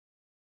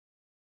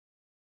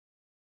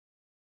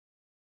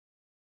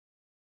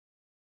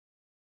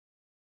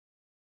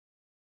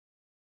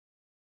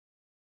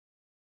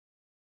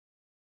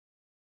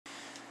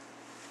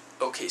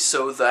Okay,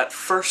 so that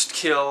first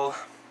kill,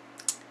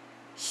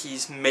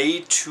 he's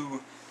made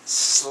to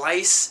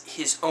slice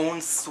his own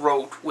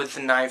throat with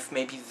the knife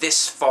maybe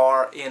this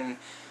far in.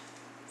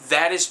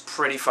 That is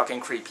pretty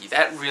fucking creepy.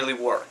 That really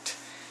worked.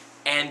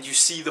 And you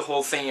see the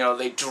whole thing, you know,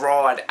 they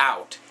draw it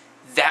out.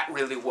 That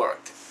really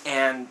worked.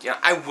 And, you know,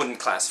 I wouldn't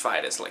classify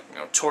it as, like, you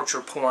know,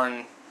 torture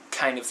porn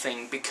kind of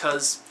thing,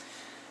 because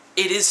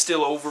it is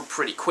still over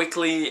pretty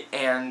quickly,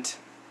 and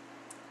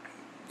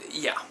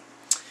yeah.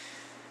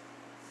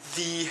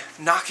 The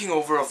knocking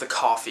over of the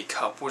coffee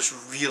cup was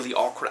really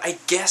awkward. I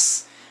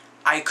guess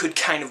I could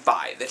kind of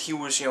buy that he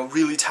was, you know,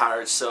 really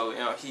tired, so, you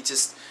know,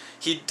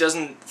 he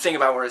doesn't think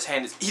about where his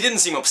hand is. He didn't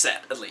seem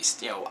upset, at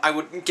least, you know. I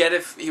would get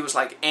if he was,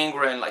 like,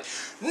 angry and like,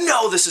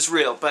 no, this is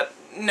real, but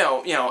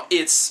no, you know,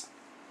 he's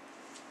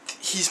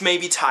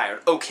maybe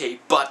tired, okay,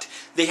 but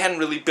they hadn't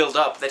really built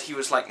up that he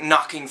was, like,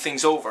 knocking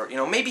things over, you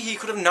know. Maybe he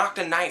could have knocked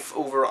a knife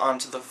over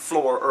onto the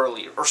floor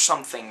earlier, or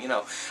something, you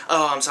know.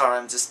 Oh, I'm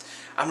sorry,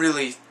 I'm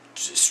really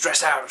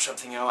stressed out or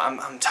something, you know,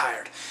 I'm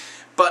tired.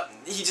 But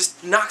he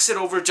just knocks it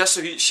over just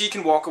so she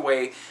can walk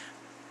away,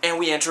 and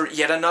we enter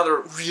yet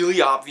another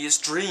really obvious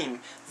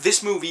dream.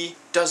 This movie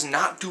does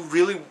not do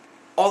really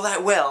all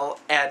that well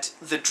at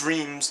the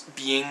dreams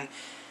being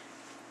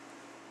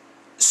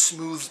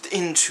smoothed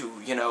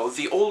into, you know.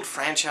 The old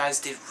franchise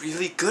did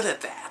really good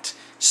at that,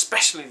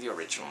 especially the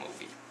original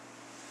movie.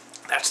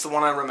 That's the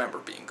one I remember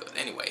being good.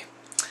 Anyway,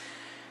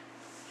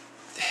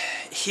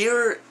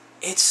 here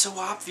it's so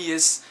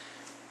obvious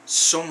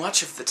so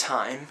much of the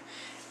time,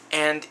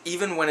 and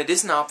even when it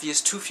isn't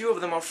obvious, too few of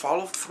them are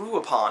followed through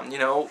upon, you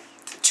know.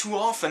 Too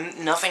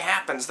often, nothing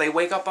happens. They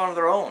wake up on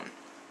their own.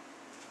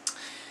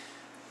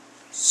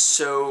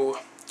 So,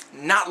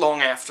 not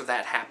long after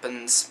that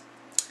happens,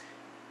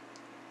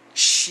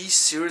 she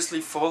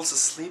seriously falls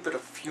asleep at a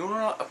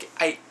funeral? Okay,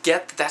 I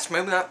get that that's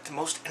maybe not the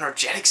most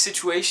energetic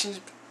situation,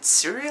 but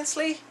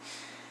seriously?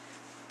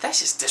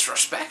 That's just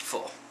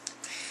disrespectful.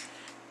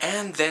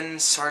 And then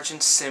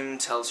Sergeant Sim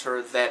tells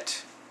her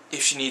that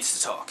if she needs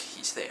to talk,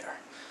 he's there.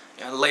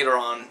 You know, later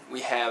on,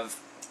 we have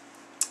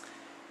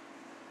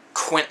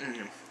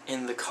Quentin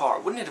in the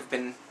car. Wouldn't it have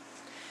been,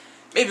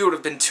 maybe it would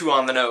have been too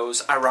on the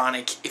nose,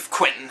 ironic if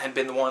Quentin had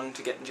been the one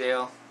to get in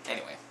jail?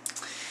 Anyway.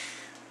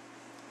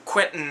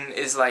 Quentin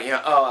is like, you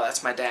know, oh,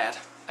 that's my dad.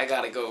 I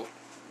gotta go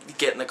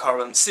get in the car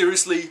with him.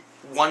 Seriously,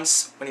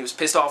 once, when he was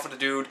pissed off at a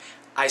dude,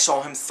 I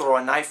saw him throw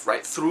a knife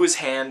right through his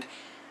hand.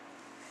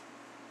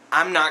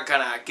 I'm not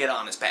gonna get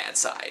on his bad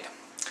side.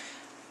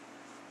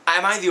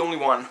 Am I the only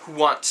one who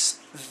wants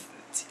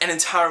an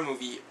entire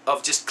movie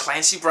of just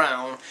Clancy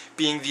Brown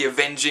being the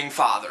avenging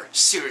father?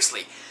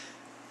 Seriously.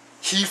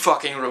 He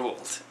fucking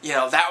ruled. You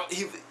know,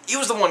 he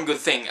was the one good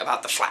thing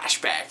about the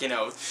flashback, you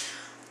know.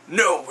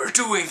 No, we're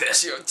doing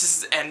this, you know,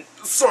 just, and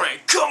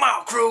Frank, come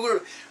out,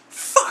 Kruger!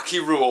 Fuck, he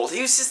ruled.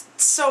 He was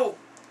just so,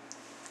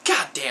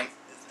 goddamn.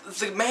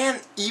 The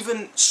man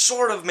even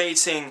sort of made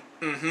saying,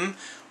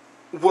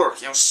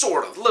 work, you know,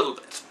 sort of, a little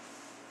bit.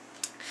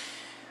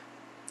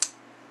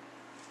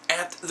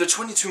 At the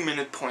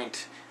 22-minute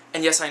point,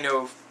 and yes, I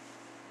know,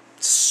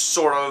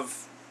 sort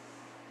of,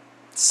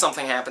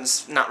 something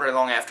happens not very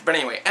long after, but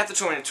anyway, at the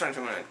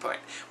 22-minute point,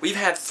 we've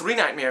had 3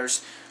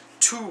 nightmares,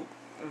 2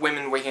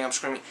 women waking up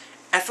screaming.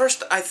 At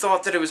first, I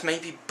thought that it was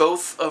maybe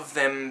both of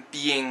them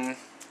being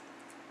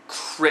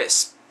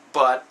Chris,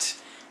 but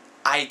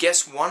I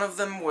guess one of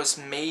them was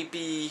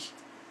maybe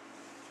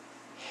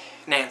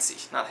Nancy,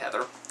 not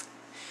Heather.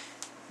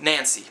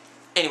 Nancy.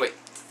 Anyway,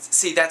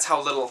 see, that's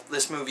how little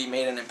this movie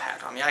made an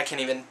impact on me. I can't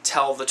even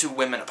tell the 2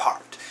 women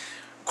apart.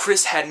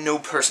 Chris had no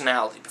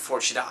personality before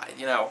she died,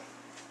 you know.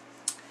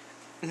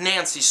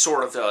 Nancy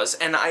sort of does,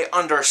 and I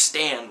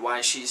understand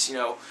why she's, you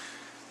know,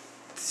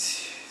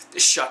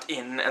 shut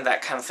in and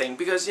that kind of thing,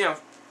 because, you know,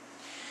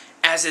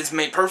 as it's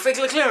made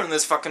perfectly clear in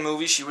this fucking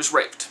movie, she was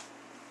raped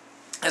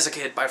as a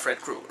kid by Fred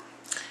Krueger.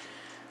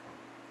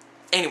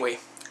 Anyway,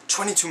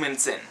 22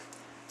 minutes in,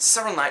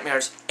 several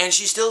nightmares, and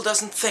she still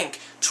doesn't think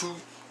to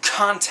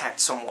contact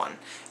someone.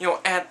 You know,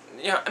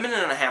 a minute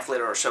and a half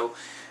later or so,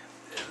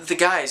 the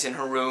guy's in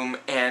her room,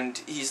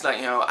 and he's like,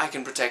 you know, I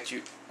can protect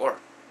you, or,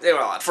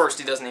 well, at first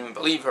he doesn't even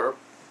believe her,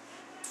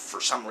 for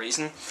some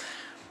reason,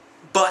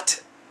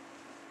 but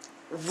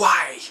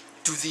why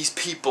do these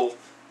people,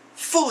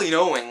 fully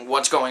knowing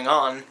what's going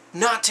on,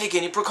 not take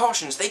any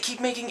precautions? They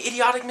keep making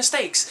idiotic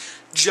mistakes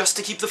just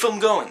to keep the film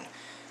going.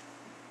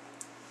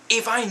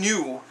 If I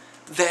knew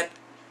that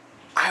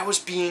I was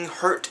being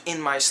hurt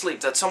in my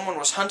sleep, that someone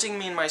was hunting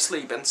me in my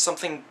sleep, and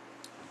something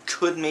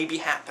could maybe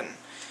happen,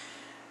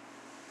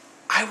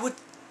 I would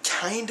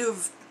kind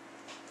of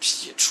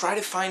try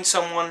to find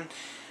someone.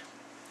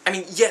 I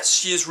mean, yes,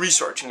 she is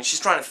researching, and she's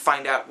trying to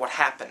find out what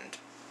happened,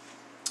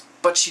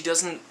 but she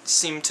doesn't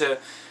seem to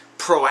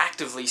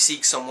proactively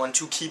seek someone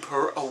to keep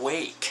her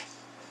awake.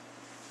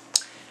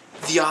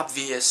 The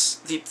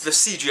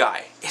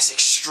CGI is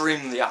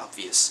extremely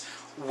obvious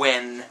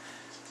when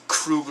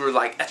Krueger,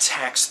 like,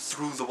 attacks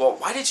through the wall.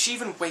 Why did she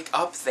even wake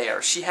up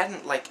there? She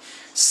hadn't, like,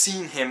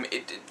 seen him.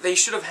 They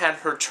should have had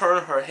her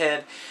turn her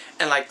head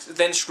and, like,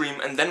 then scream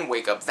and then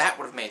wake up. That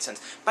would have made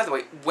sense. By the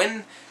way,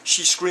 when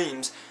she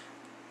screams,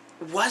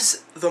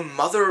 was the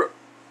mother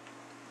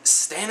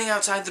standing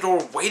outside the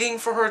door waiting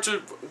for her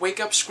to wake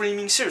up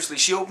screaming? Seriously,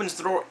 she opens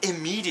the door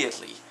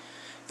immediately.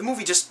 The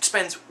movie just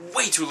spends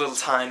way too little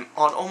time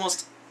on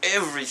almost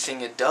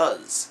everything it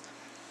does.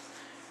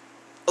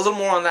 A little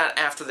more on that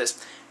after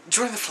this.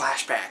 During the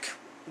flashback,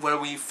 where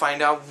we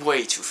find out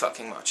way too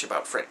fucking much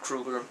about Fred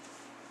Krueger,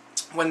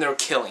 when they're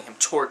killing him,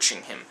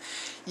 torching him.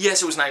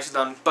 Yes, it was nicely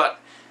done,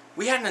 but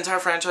we had an entire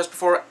franchise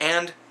before,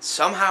 and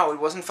somehow it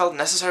wasn't felt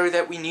necessary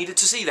that we needed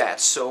to see that,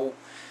 so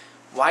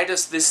why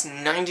does this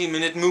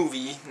 90-minute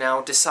movie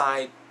now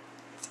decide?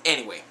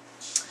 Anyway,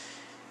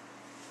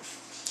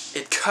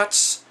 it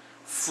cuts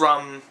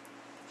from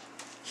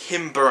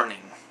him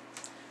burning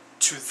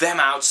to them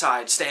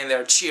outside standing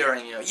there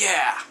cheering, you know,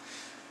 yeah,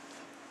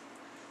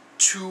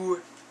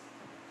 to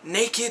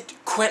naked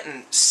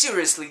Quentin.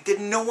 Seriously,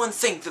 did no one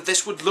think that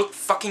this would look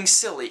fucking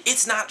silly?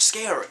 It's not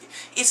scary.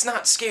 It's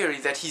not scary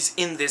that he's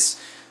in this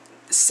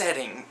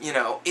setting, you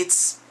know.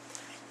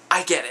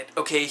 I get it,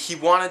 okay? He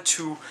wanted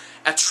to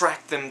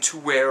attract them to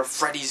where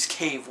Freddy's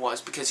cave was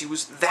because he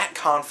was that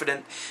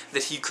confident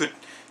that he could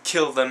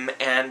kill them,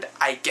 and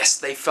I guess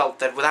they felt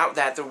that without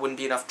that there wouldn't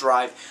be enough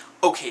drive.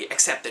 Okay,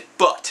 accept it,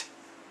 but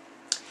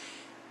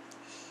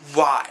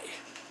why?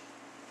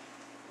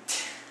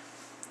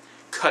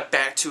 Cut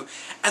back to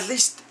at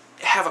least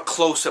have a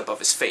close-up of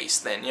his face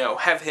then, you know,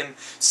 have him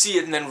see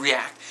it and then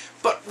react.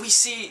 But we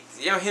see,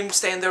 you know, him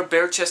stand there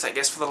bare chest, I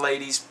guess for the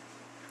ladies,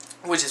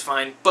 which is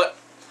fine, but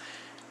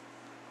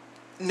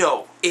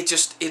no,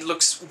 it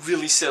looks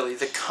really silly.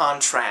 The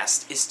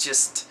contrast is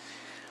just,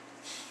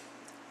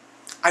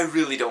 I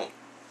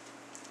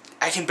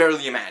can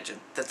barely imagine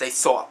that they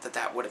thought that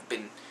that would have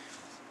been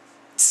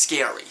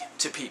scary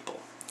to people.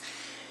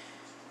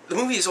 The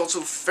movie is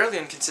also fairly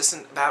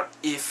inconsistent about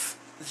if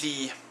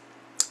the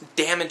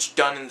damage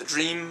done in the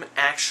dream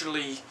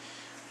actually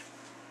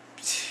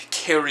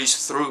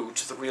carries through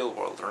to the real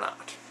world or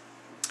not.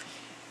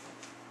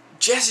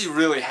 Jesse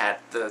really had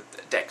the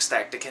deck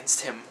stacked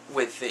against him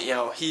with the, you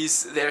know,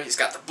 he's there, he's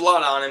got the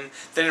blood on him,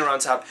 then he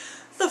runs out,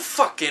 the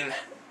fucking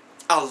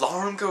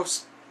alarm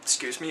goes,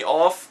 excuse me,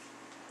 off.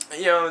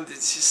 You know,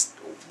 it's just,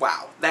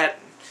 wow, that,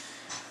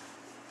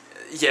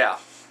 yeah.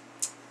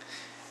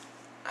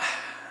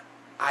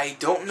 I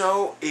don't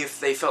know if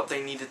they felt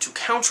they needed to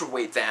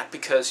counterweight that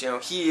because, you know,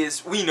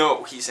 we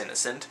know he's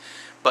innocent,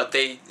 but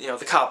they, you know,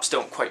 the cops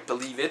don't quite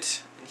believe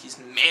it, and he's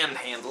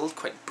manhandled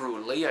quite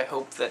brutally. I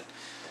hope that,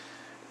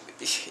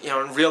 you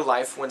know, in real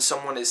life, when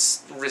someone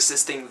is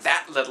resisting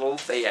that little,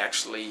 they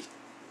actually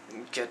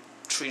get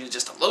treated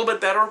just a little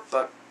bit better,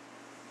 but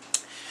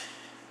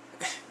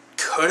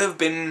could have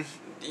been,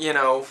 you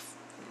know,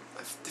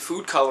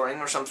 food coloring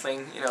or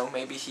something, you know,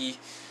 maybe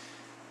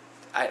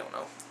I don't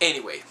know.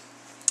 Anyway,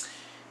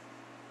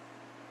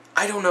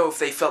 I don't know if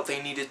they felt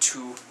they needed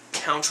to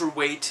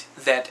counterweight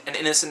that an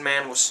innocent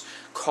man was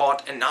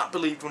caught and not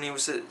believed when he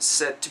was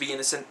said to be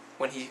innocent,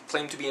 when he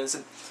claimed to be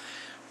innocent.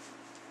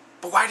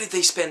 But why did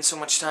they spend so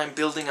much time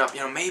building up, you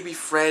know, maybe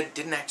Fred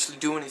didn't actually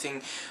do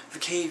anything, the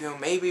cave, you know,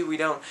 maybe we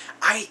don't.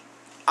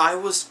 I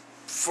was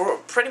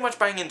pretty much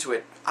buying into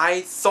it.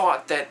 I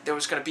thought that there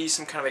was going to be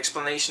some kind of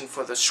explanation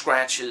for the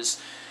scratches,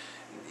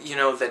 you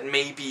know, that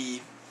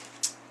maybe,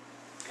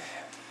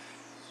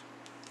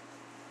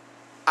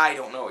 I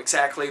don't know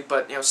exactly,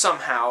 but, you know,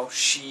 somehow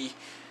she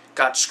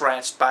got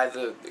scratched by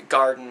the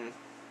garden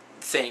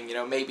thing, you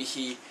know, maybe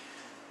he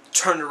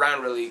turned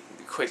around really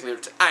quickly, or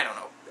I don't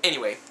know.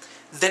 Anyway,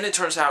 then it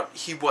turns out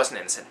he wasn't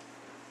innocent.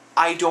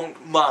 I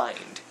don't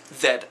mind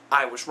that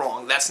I was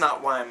wrong. That's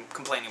not why I'm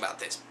complaining about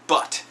this.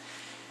 But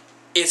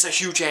it's a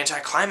huge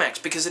anticlimax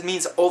because it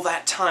means all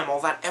that time, all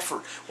that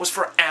effort was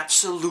for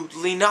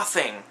absolutely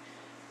nothing.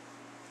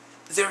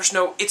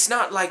 It's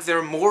not like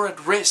they're more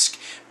at risk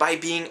by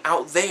being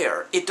out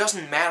there. It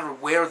doesn't matter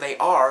where they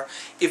are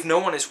if no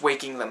one is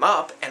waking them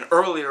up, and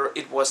earlier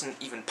it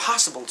wasn't even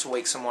possible to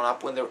wake someone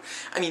up when they're,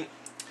 I mean,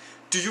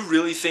 do you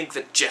really think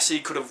that Jesse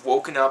could have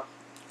woken up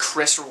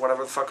Chris or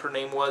whatever the fuck her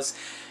name was?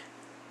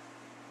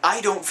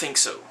 I don't think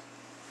so.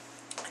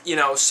 You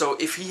know, so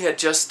if he had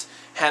just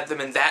had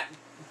them in that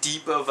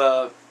deep of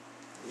a,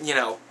 you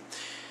know,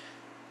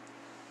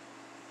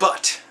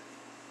 but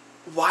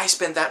why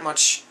spend that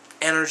much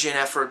energy and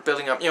effort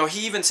building up? You know,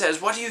 he even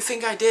says, what do you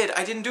think I did?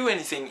 I didn't do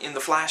anything in the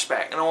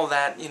flashback and all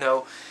that, you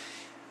know.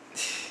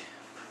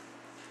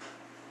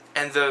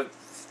 And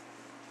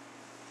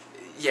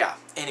yeah,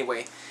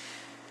 anyway.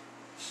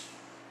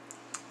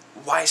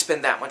 Why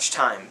spend that much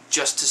time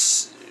just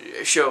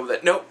to show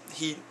that, nope,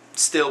 he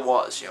still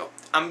was, you know.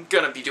 I'm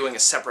going to be doing a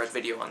separate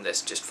video on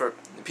this just for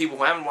people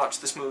who haven't watched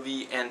this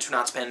movie and to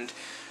not spend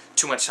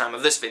too much time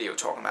of this video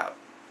talking about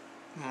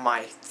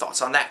my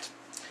thoughts on that.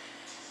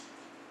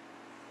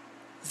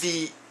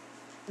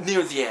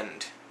 Near the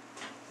end,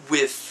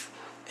 with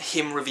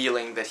him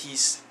revealing that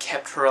he's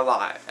kept her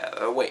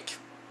awake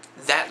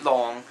that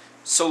long,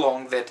 so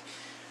long that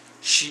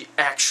she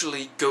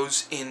actually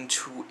goes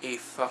into a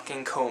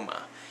fucking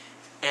coma.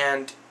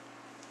 And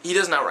he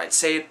doesn't outright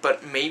say it,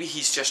 but maybe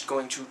he's just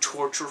going to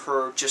torture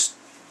her, just,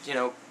 you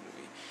know,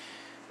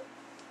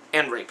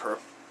 and rape her.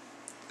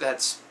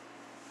 That's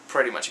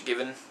pretty much a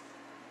given.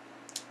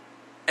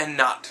 And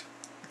not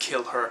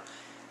kill her.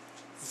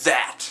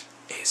 That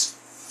is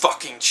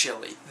fucking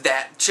chilling.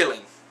 That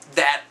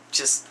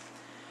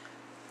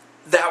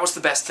was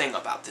the best thing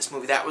about this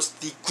movie. That was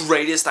the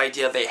greatest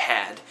idea they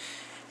had.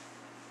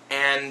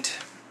 And,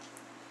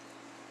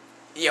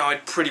 you know,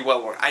 it pretty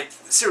well worked.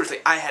 Seriously,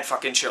 I had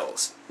fucking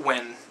chills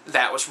when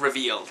that was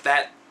revealed.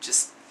 That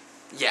just,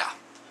 yeah.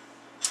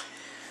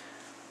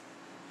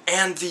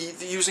 And the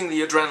using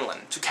the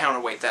adrenaline to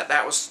counterweight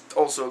that was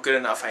also a good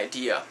enough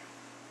idea.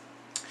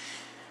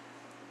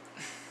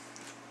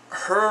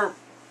 Her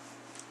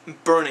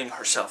burning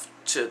herself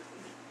to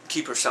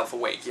keep herself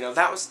awake, you know,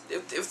 that was,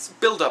 it was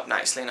built up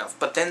nicely enough,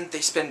 but then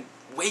they spend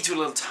way too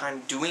little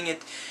time doing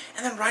it,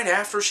 and then right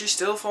after she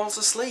still falls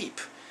asleep.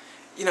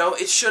 You know,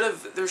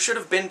 there should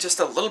have been just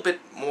a little bit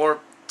more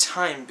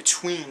time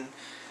between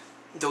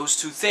those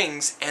two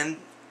things, and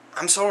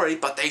I'm sorry,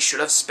 but they should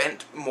have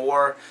spent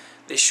more,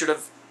 they should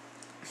have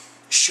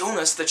shown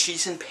us that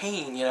she's in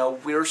pain, you know,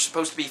 we're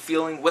supposed to be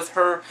feeling with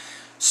her,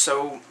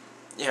 so,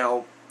 you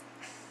know,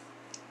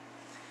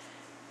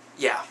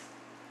 yeah.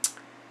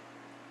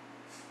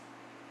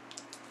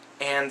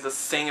 And the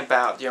thing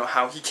about, you know,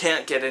 how he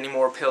can't get any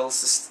more pills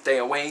to stay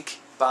awake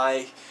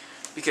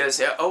because,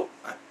 yeah, oh,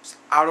 I'm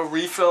out of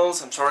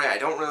refills, I'm sorry, I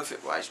don't know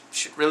if I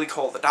should really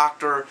call the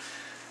doctor,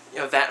 you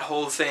know, that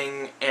whole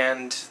thing,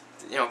 and,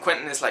 you know,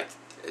 Quentin is like,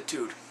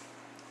 dude,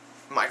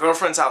 my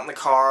girlfriend's out in the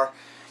car,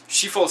 if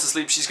she falls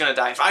asleep, she's gonna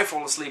die, if I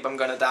fall asleep, I'm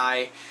gonna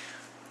die,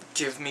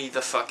 give me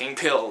the fucking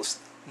pills,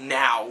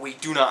 now, we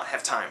do not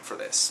have time for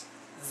this.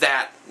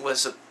 That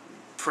was a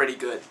pretty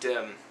good,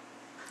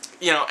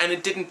 you know, and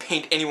it didn't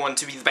paint anyone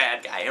to be the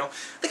bad guy, you know.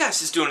 The guy's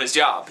just doing his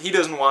job. He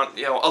doesn't want,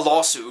 you know, a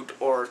lawsuit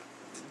or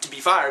to be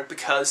fired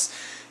because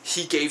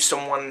he gave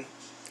someone,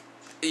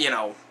 you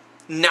know,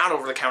 not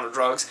over-the-counter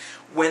drugs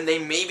when they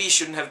maybe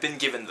shouldn't have been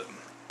given them.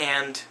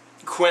 And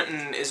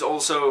Quentin is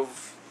also,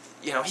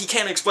 you know, he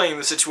can't explain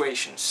the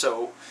situation,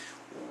 so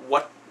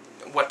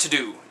what to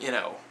do, you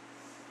know.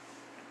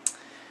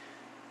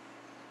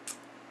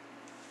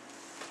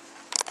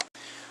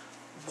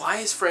 Why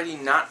is Freddy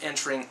not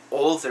entering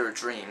all their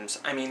dreams?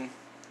 I mean,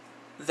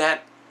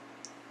 that,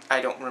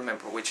 I don't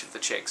remember which of the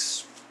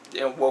chicks, you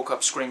know, woke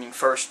up screaming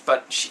first,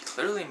 but she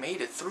clearly made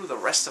it through the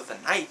rest of the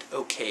night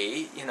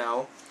okay, you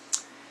know.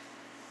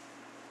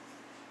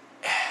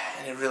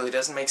 And it really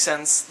doesn't make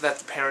sense that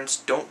the parents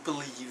don't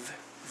believe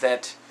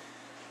that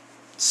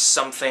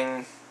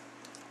something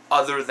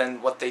other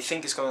than what they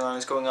think is going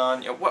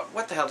on. You know,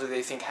 what the hell do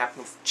they think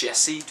happened with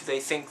Jesse? Do they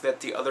think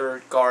that the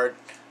other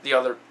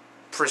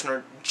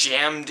prisoner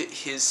jammed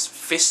his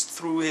fist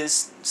through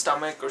his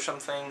stomach or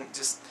something?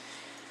 Just,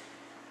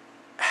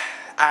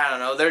 I don't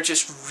know, they're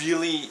just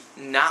really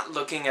not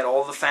looking at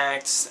all the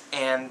facts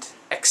and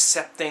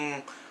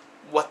accepting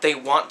what they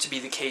want to be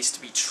the case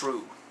to be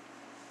true.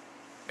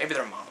 Maybe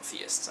they're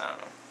monotheists, I don't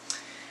know.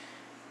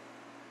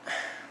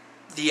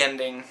 The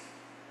ending,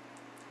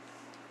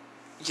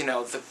 you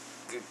know, the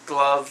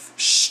glove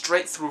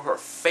straight through her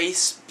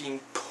face,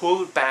 being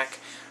pulled back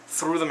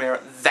through the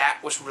mirror, that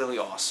was really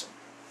awesome.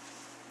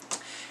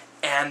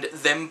 And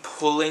them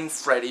pulling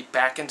Freddy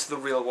back into the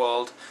real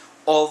world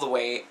all the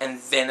way and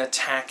then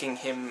attacking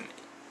him,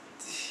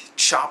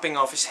 chopping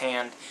off his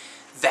hand,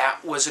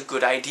 that was a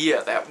good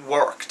idea. That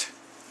worked.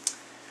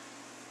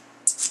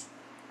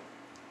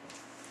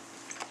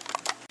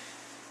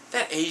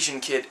 That Asian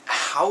kid,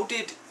 how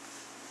did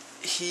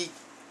he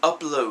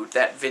upload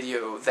that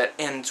video that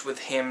ends with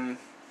him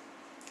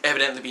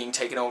evidently being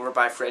taken over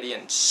by Freddy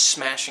and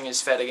smashing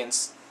his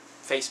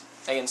face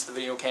against the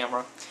video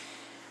camera?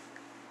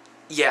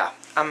 Yeah,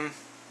 I'm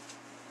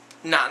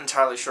not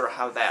entirely sure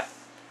how that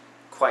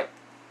quite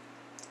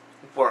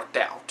worked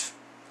out.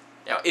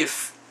 Now,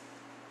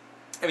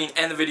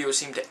 and the video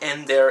seemed to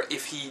end there.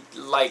 If he,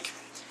 like,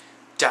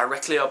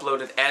 directly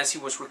uploaded as he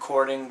was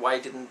recording, why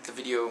didn't the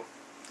video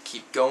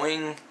keep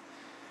going?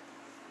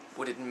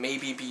 Would it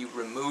maybe be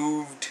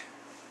removed?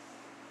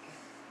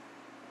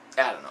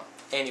 I don't know.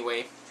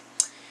 Anyway,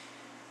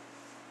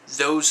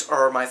 those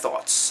are my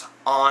thoughts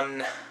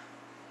on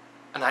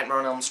A Nightmare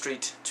on Elm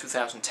Street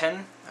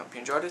 2010. I hope you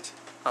enjoyed it.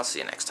 I'll see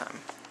you next time.